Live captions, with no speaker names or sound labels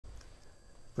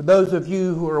For those of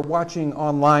you who are watching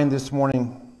online this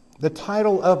morning, the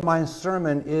title of my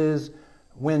sermon is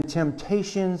When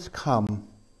Temptations Come.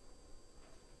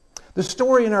 The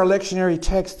story in our lectionary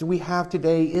text we have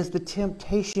today is the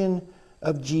temptation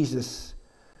of Jesus.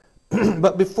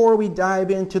 But before we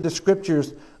dive into the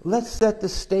scriptures, let's set the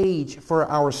stage for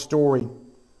our story.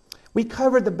 We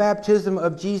covered the baptism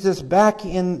of Jesus back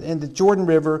in the Jordan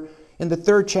River in the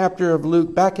 3rd chapter of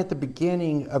Luke, back at the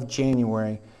beginning of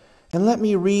January. And let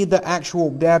me read the actual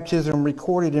baptism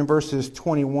recorded in verses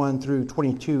 21 through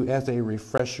 22 as a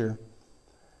refresher.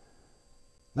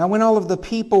 Now when all of the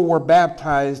people were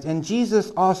baptized, and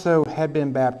Jesus also had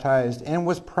been baptized and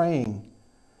was praying,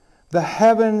 the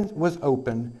heaven was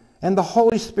opened, and the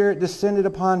Holy Spirit descended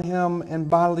upon him in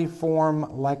bodily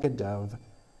form like a dove.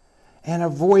 And a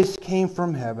voice came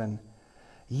from heaven,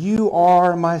 "You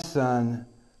are my Son,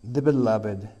 the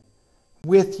beloved.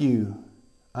 With you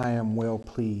I am well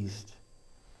pleased."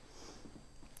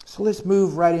 So let's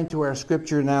move right into our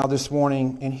scripture now this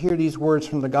morning and hear these words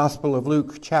from the Gospel of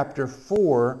Luke chapter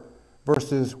 4,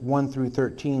 verses 1 through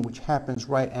 13, which happens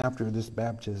right after this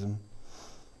baptism.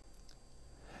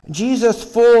 Jesus,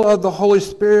 full of the Holy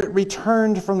Spirit,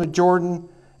 returned from the Jordan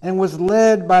and was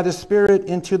led by the Spirit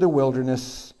into the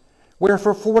wilderness, where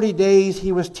for 40 days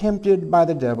he was tempted by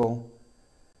the devil.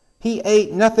 He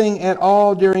ate nothing at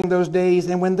all during those days,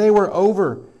 and when they were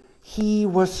over, he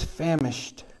was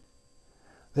famished.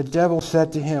 The devil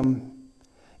said to him,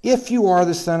 "If you are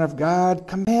the Son of God,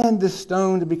 command this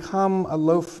stone to become a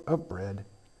loaf of bread."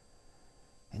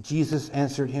 And Jesus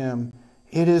answered him,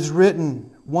 "It is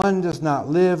written, one does not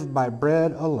live by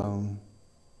bread alone."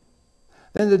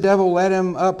 Then the devil led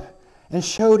him up and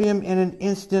showed him in an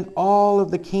instant all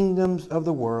of the kingdoms of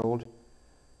the world.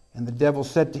 And the devil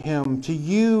said to him, "To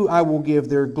you I will give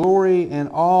their glory and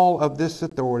all of this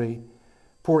authority,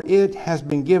 for it has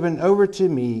been given over to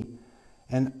me,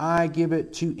 and I give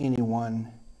it to anyone.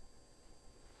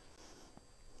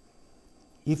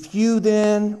 If you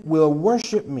then will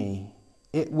worship me,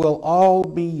 it will all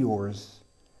be yours."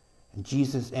 And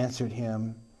Jesus answered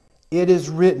him, "It is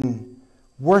written,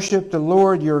 worship the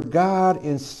Lord your God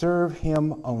and serve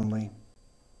him only."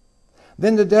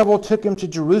 Then the devil took him to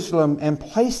Jerusalem and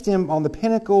placed him on the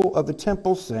pinnacle of the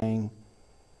temple, saying,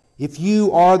 "If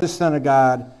you are the Son of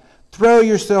God, throw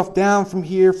yourself down from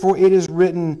here, for it is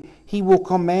written, he will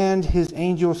command his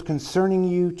angels concerning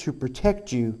you to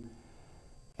protect you,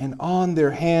 and on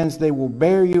their hands they will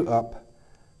bear you up,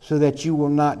 so that you will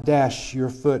not dash your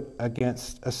foot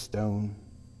against a stone."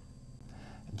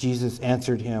 Jesus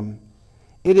answered him,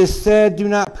 "It is said, do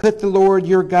not put the Lord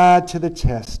your God to the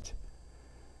test."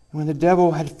 And when the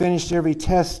devil had finished every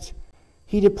test,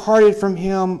 he departed from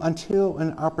him until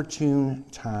an opportune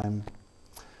time.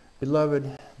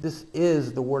 Beloved, this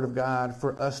is the word of God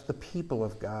for us, the people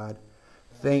of God.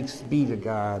 Thanks be to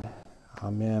God.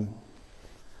 Amen.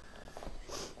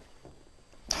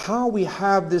 How we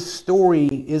have this story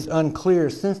is unclear,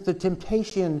 since the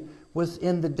temptation was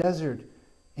in the desert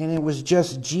and it was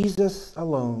just Jesus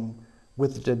alone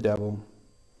with the devil.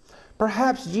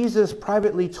 Perhaps Jesus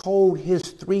privately told his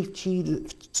 3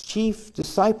 chief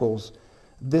disciples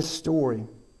this story.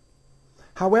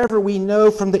 However, we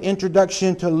know from the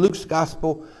introduction to Luke's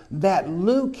gospel that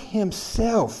Luke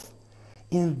himself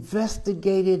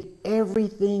investigated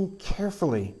everything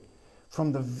carefully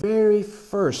from the very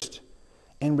first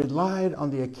and relied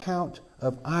on the account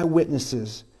of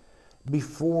eyewitnesses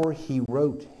before he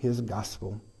wrote his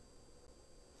gospel.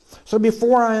 So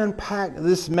before I unpack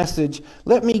this message,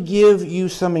 let me give you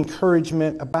some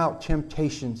encouragement about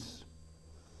temptations.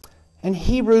 In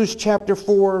Hebrews chapter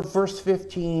 4, verse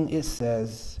 15, it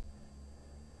says,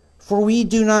 "For we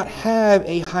do not have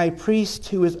a high priest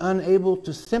who is unable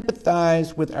to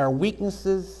sympathize with our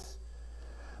weaknesses,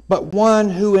 but one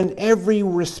who in every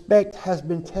respect has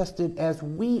been tested as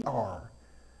we are,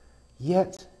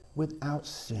 yet without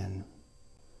sin."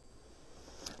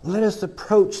 Let us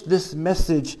approach this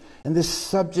message and this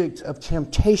subject of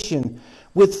temptation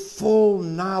with full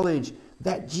knowledge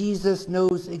that Jesus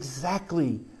knows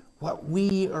exactly what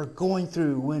we are going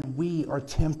through when we are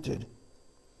tempted.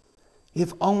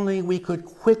 If only we could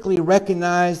quickly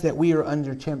recognize that we are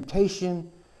under temptation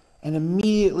and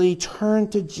immediately turn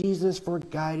to Jesus for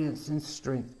guidance and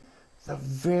strength. The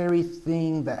very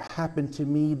thing that happened to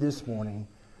me this morning.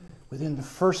 Within the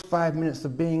first 5 minutes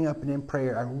of being up and in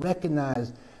prayer, I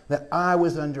recognized that I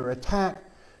was under attack,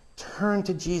 turned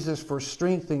to Jesus for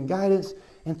strength and guidance,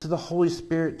 and to the Holy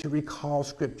Spirit to recall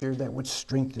scripture that would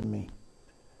strengthen me.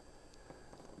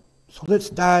 So let's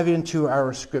dive into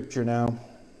our scripture now.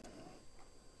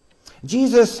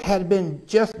 Jesus had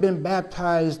just been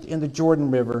baptized in the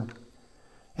Jordan River.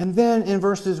 And then in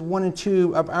verses 1 and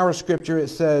 2 of our scripture it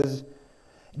says,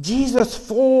 Jesus,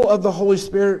 full of the Holy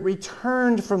Spirit,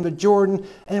 returned from the Jordan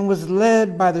and was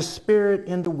led by the Spirit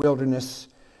in the wilderness,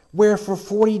 where for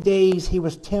 40 days he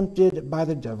was tempted by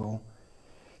the devil.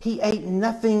 He ate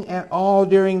nothing at all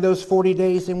during those 40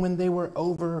 days, and when they were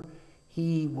over,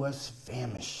 he was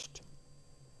famished.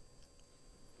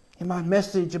 In my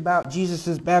message about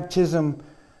Jesus' baptism,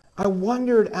 I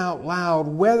wondered out loud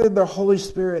whether the Holy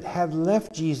Spirit had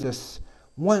left Jesus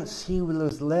once he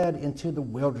was led into the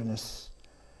wilderness.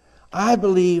 I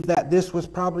believe that this was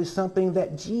probably something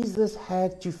that Jesus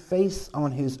had to face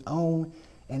on his own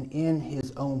and in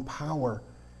his own power.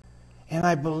 And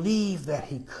I believe that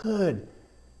he could,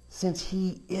 since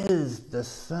he is the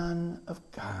Son of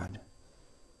God.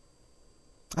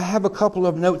 I have a couple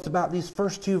of notes about these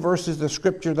first two verses of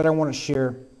Scripture that I want to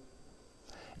share.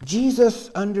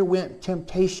 Jesus underwent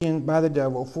temptation by the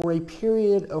devil for a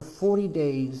period of 40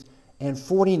 days and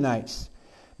 40 nights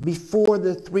before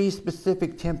the three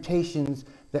specific temptations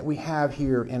that we have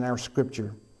here in our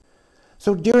Scripture.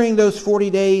 So during those 40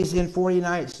 days and 40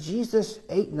 nights, Jesus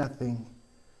ate nothing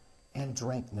and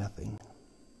drank nothing.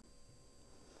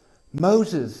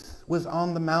 Moses was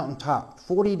on the mountaintop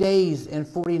 40 days and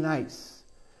 40 nights,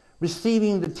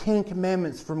 receiving the 10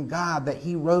 commandments from God that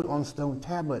he wrote on stone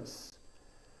tablets.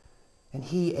 And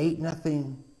he ate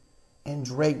nothing and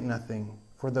drank nothing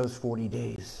for those 40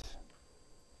 days.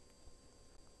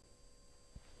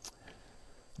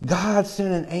 God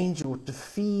sent an angel to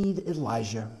feed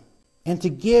Elijah and to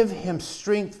give him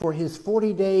strength for his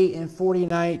 40-day and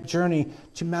 40-night journey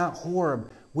to Mount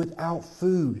Horeb without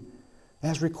food,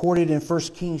 as recorded in 1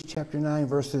 Kings chapter 9,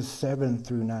 verses 7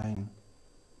 through 9.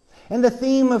 And the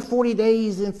theme of 40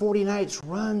 days and 40 nights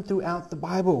run throughout the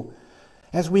Bible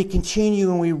as we continue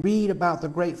and we read about the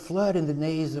great flood in the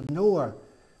days of Noah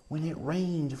when it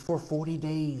rained for 40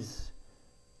 days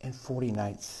and 40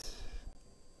 nights.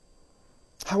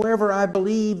 However, I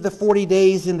believe the 40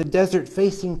 days in the desert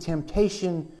facing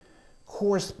temptation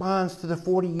corresponds to the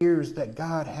 40 years that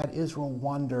God had Israel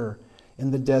wander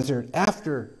in the desert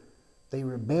after they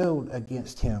rebelled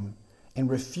against him and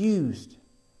refused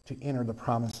to enter the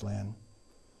promised land.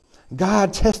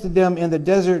 God tested them in the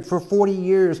desert for 40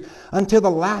 years until the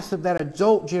last of that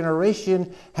adult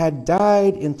generation had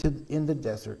died in the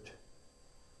desert.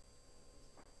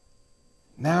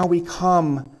 Now we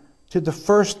come to the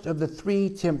first of the three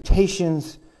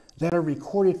temptations that are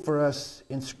recorded for us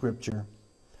in Scripture.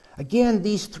 Again,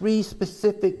 these three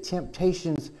specific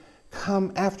temptations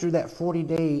come after that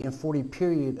 40-day and 40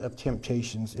 period of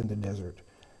temptations in the desert.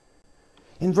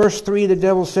 In verse 3, the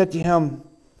devil said to him,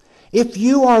 "If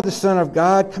you are the Son of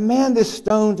God, command this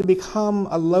stone to become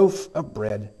a loaf of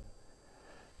bread."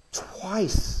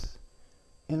 Twice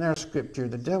in our Scripture,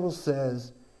 the devil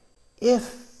says,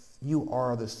 "If you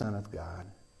are the Son of God."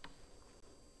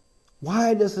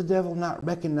 Why does the devil not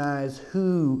recognize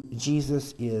who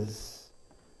Jesus is?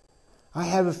 I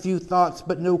have a few thoughts,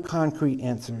 but no concrete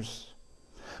answers.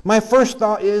 My first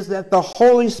thought is that the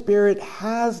Holy Spirit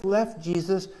has left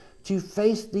Jesus to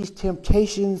face these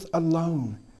temptations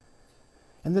alone.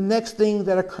 And the next thing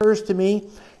that occurs to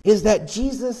me is that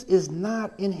Jesus is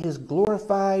not in his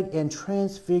glorified and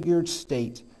transfigured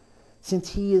state, since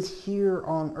he is here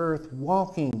on earth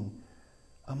walking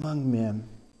among men.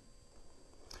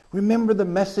 Remember the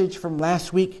message from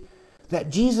last week that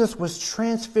Jesus was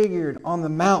transfigured on the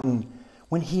mountain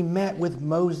when he met with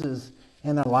Moses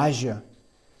and Elijah.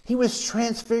 He was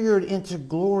transfigured into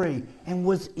glory and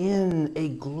was in a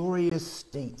glorious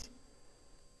state.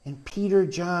 And Peter,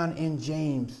 John, and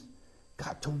James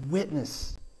got to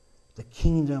witness the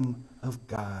kingdom of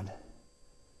God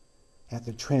at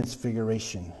the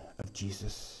transfiguration of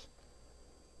Jesus.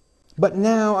 But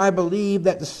now I believe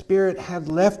that the Spirit had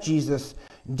left Jesus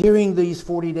during these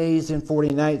 40 days and 40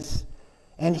 nights,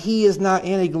 and he is not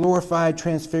in a glorified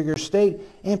transfigured state,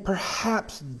 and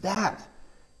perhaps that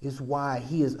is why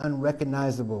he is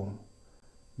unrecognizable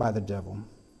by the devil.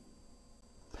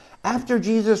 After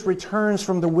Jesus returns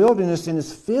from the wilderness and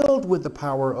is filled with the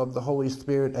power of the Holy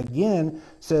Spirit again,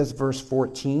 says verse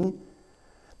 14,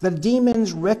 the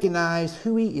demons recognize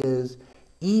who he is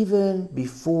even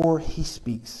before he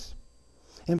speaks.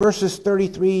 In verses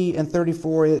 33 and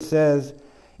 34 it says,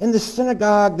 "In the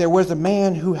synagogue there was a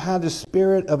man who had the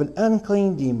spirit of an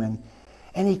unclean demon,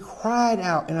 and he cried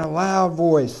out in a loud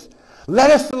voice, 'Let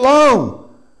us alone!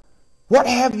 What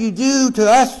have you do to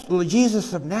us,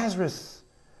 Jesus of Nazareth?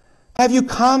 Have you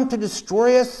come to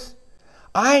destroy us?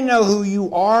 I know who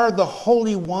you are, the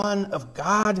Holy One of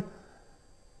God.'"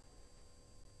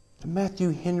 The Matthew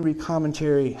Henry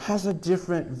commentary has a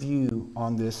different view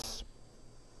on this.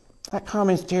 That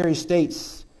commentary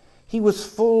states, he was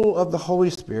full of the Holy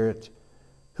Spirit,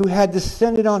 who had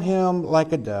descended on him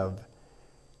like a dove.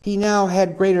 He now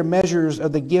had greater measures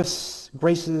of the gifts,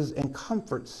 graces, and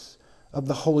comforts of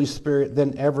the Holy Spirit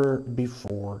than ever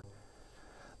before.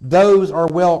 Those are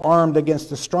well armed against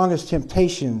the strongest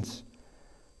temptations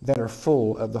that are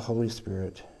full of the Holy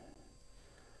Spirit.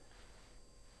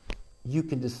 You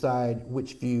can decide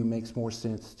which view makes more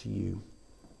sense to you.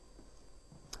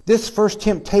 This first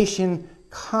temptation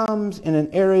comes in an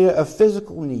area of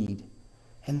physical need,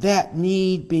 and that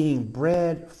need being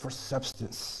bread for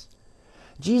substance.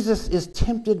 Jesus is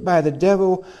tempted by the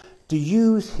devil to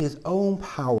use his own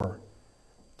power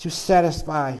to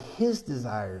satisfy his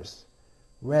desires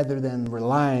rather than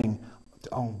relying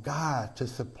on God to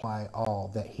supply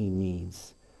all that he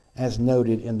needs, as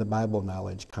noted in the Bible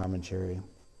Knowledge commentary.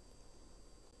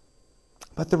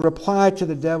 But the reply to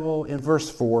the devil in verse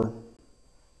 4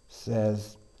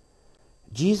 says,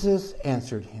 Jesus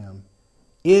answered him,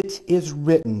 "It is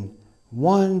written,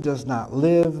 one does not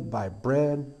live by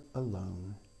bread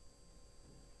alone."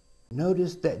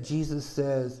 Notice that Jesus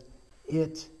says,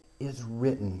 "It is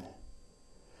written."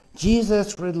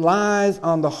 Jesus relies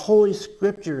on the Holy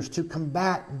Scriptures to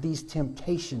combat these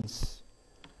temptations.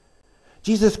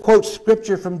 Jesus quotes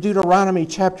Scripture from Deuteronomy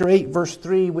chapter 8, verse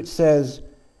 3, which says,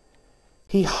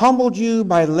 "He humbled you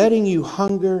by letting you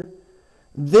hunger,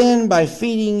 then by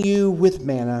feeding you with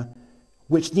manna,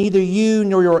 which neither you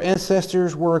nor your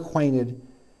ancestors were acquainted,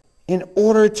 in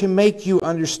order to make you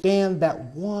understand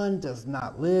that one does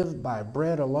not live by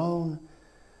bread alone,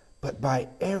 but by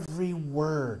every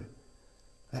word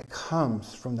that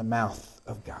comes from the mouth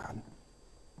of God."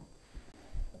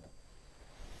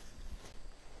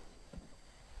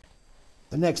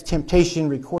 The next temptation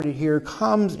recorded here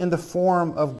comes in the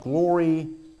form of glory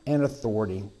and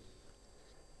authority.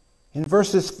 In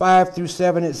verses 5 through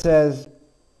 7 it says,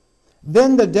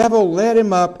 "Then the devil led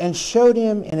him up and showed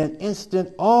him in an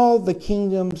instant all the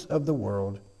kingdoms of the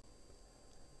world.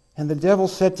 And the devil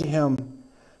said to him,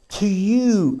 'To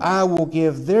you I will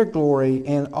give their glory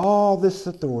and all this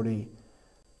authority,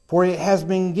 for it has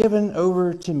been given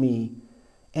over to me,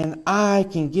 and I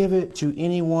can give it to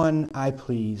anyone I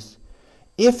please.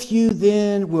 If you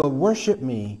then will worship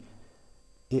me,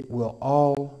 it will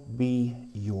all be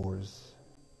yours.'"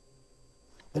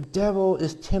 The devil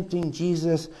is tempting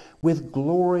Jesus with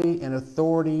glory and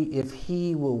authority if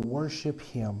he will worship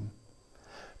him.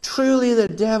 Truly, the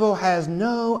devil has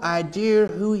no idea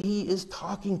who he is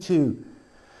talking to,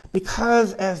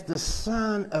 because as the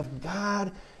Son of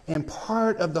God and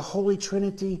part of the Holy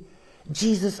Trinity,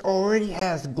 Jesus already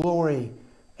has glory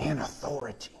and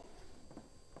authority.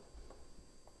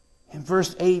 In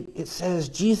verse 8, it says,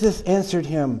 Jesus answered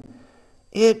him,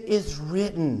 "It is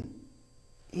written,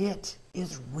 it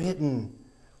is written,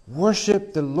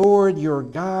 worship the Lord your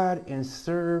God and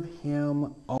serve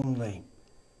him only."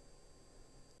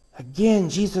 Again,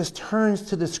 Jesus turns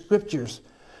to the Scriptures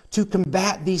to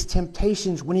combat these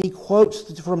temptations when he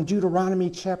quotes from Deuteronomy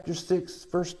chapter 6,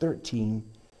 verse 13,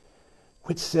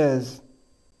 which says,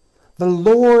 "The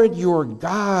Lord your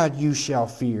God you shall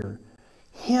fear,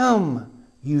 him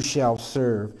you shall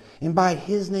serve, and by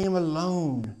his name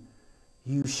alone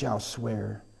you shall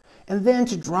swear." And then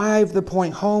to drive the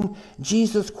point home,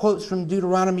 Jesus quotes from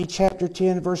Deuteronomy chapter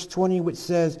 10, verse 20, which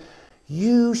says,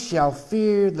 "You shall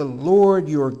fear the Lord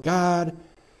your God,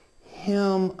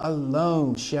 him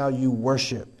alone shall you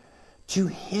worship. To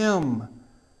him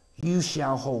you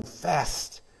shall hold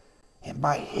fast, and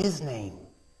by his name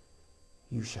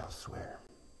you shall swear."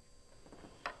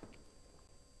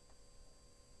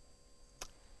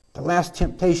 The last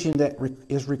temptation that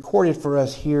is recorded for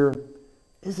us here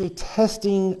is a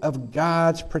testing of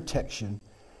God's protection.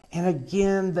 And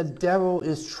again, the devil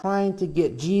is trying to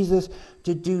get Jesus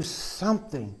to do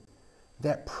something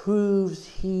that proves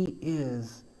he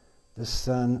is the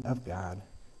Son of God.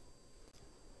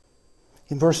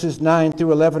 In verses 9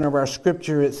 through 11 of our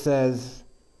scripture, it says,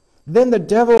 "Then the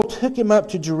devil took him up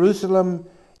to Jerusalem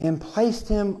and placed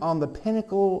him on the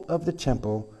pinnacle of the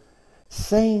temple,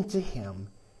 saying to him,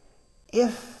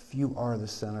 'If you are the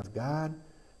Son of God,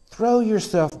 throw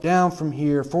yourself down from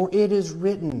here, for it is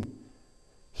written,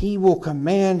 he will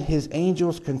command his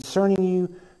angels concerning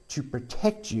you to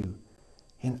protect you,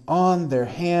 and on their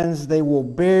hands they will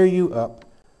bear you up,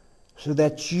 so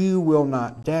that you will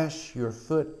not dash your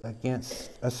foot against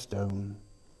a stone.'"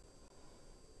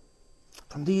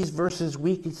 From these verses,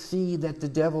 we can see that the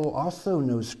devil also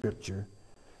knows Scripture,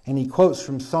 and he quotes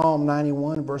from Psalm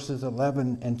 91, verses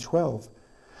 11 and 12.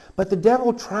 But the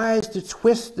devil tries to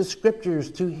twist the Scriptures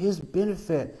to his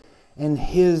benefit and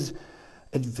his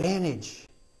advantage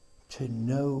to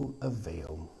no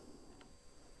avail.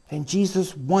 And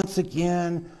Jesus once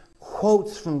again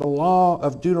quotes from the law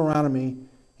of Deuteronomy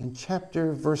in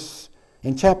chapter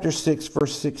 6,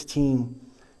 verse 16,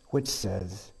 which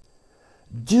says,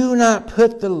 "Do not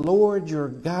put the Lord your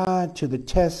God to the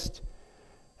test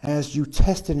as you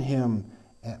tested him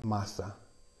at Massah."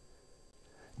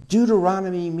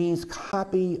 Deuteronomy means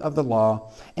copy of the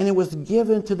law, and it was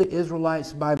given to the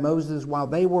Israelites by Moses while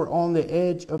they were on the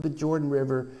edge of the Jordan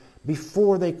River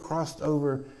before they crossed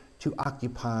over to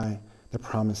occupy the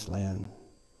promised land.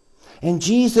 And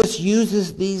Jesus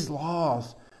uses these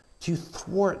laws to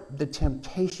thwart the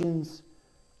temptations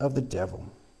of the devil.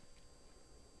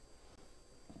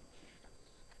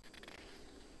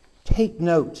 Take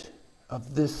note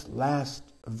of this last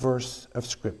verse of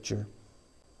Scripture.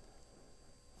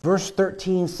 Verse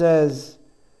 13 says,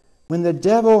 "When the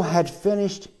devil had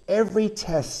finished every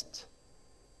test,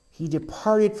 he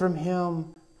departed from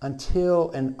him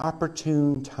until an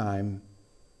opportune time."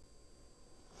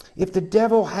 If the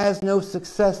devil has no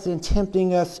success in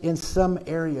tempting us in some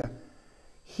area,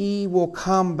 he will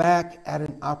come back at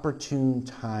an opportune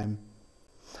time.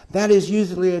 That is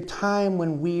usually a time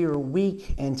when we are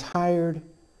weak and tired.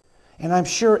 And I'm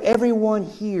sure everyone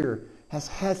here has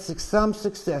had some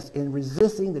success in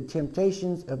resisting the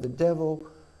temptations of the devil,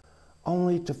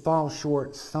 only to fall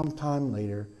short sometime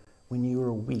later when you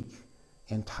are weak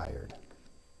and tired.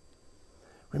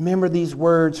 Remember these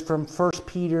words from 1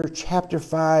 Peter chapter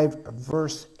 5,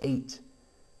 verse 8.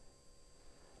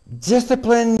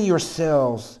 "Discipline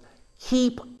yourselves.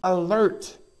 Keep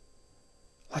alert.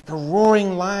 Like a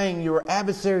roaring lion, your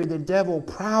adversary, the devil,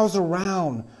 prowls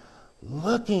around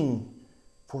looking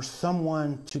for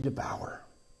someone to devour."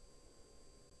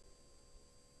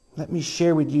 Let me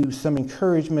share with you some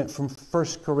encouragement from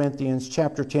 1 Corinthians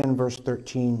chapter 10, verse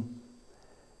 13.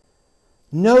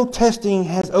 "No testing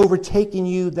has overtaken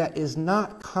you that is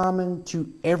not common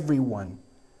to everyone.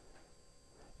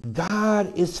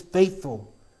 God is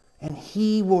faithful, and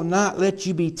he will not let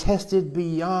you be tested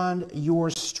beyond your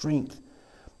strength.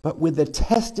 But with the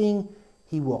testing,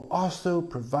 he will also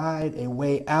provide a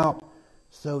way out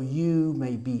so you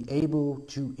may be able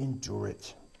to endure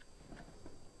it."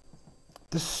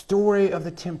 The story of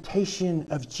the temptation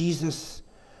of Jesus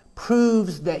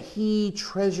proves that he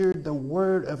treasured the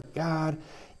Word of God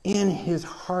in his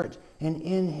heart and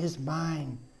in his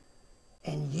mind,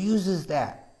 and uses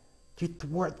that to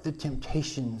thwart the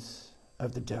temptations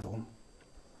of the devil.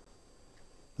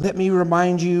 Let me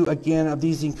remind you again of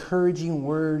these encouraging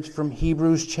words from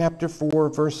Hebrews chapter 4,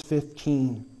 verse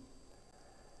 15.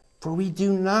 "For we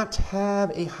do not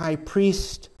have a high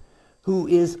priest who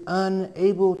is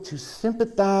unable to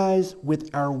sympathize with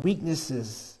our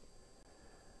weaknesses,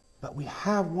 but we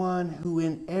have one who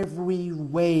in every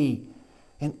way,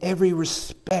 in every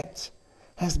respect,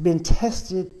 has been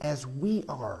tested as we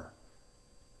are,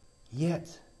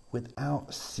 yet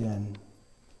without sin."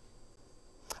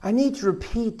 I need to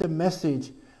repeat the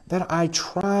message that I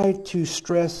try to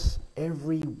stress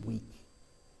every week.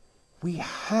 We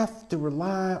have to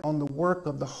rely on the work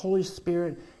of the Holy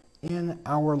Spirit in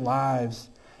our lives,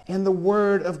 and the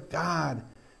Word of God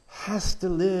has to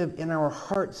live in our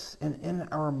hearts and in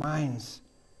our minds.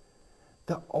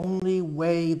 The only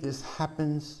way this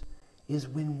happens is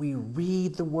when we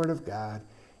read the Word of God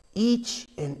each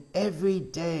and every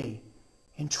day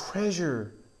and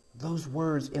treasure those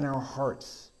words in our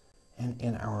hearts and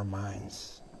in our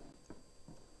minds.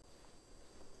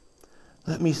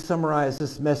 Let me summarize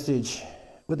this message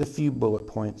with a few bullet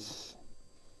points.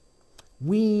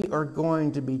 We are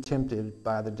going to be tempted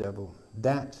by the devil.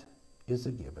 That is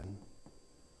a given.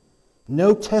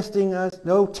 No testing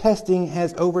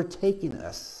has overtaken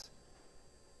us,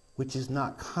 which is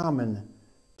not common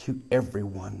to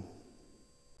everyone.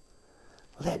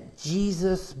 Let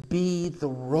Jesus be the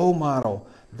role model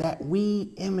that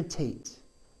we imitate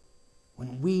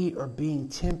when we are being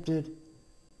tempted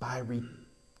by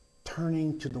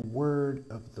returning to the Word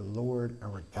of the Lord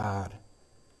our God,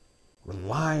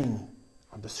 relying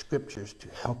on the Scriptures to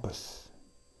help us.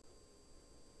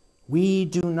 We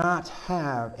do not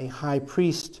have a high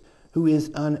priest who is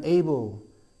unable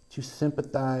to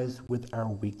sympathize with our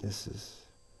weaknesses.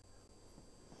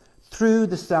 Through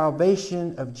the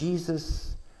salvation of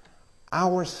Jesus,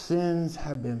 our sins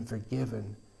have been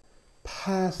forgiven,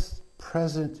 past,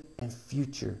 present, and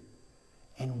future.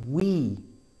 And we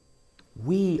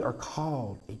are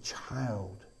called a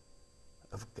child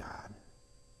of God.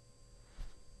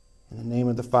 In the name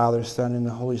of the Father, Son, and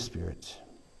the Holy Spirit,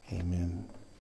 amen.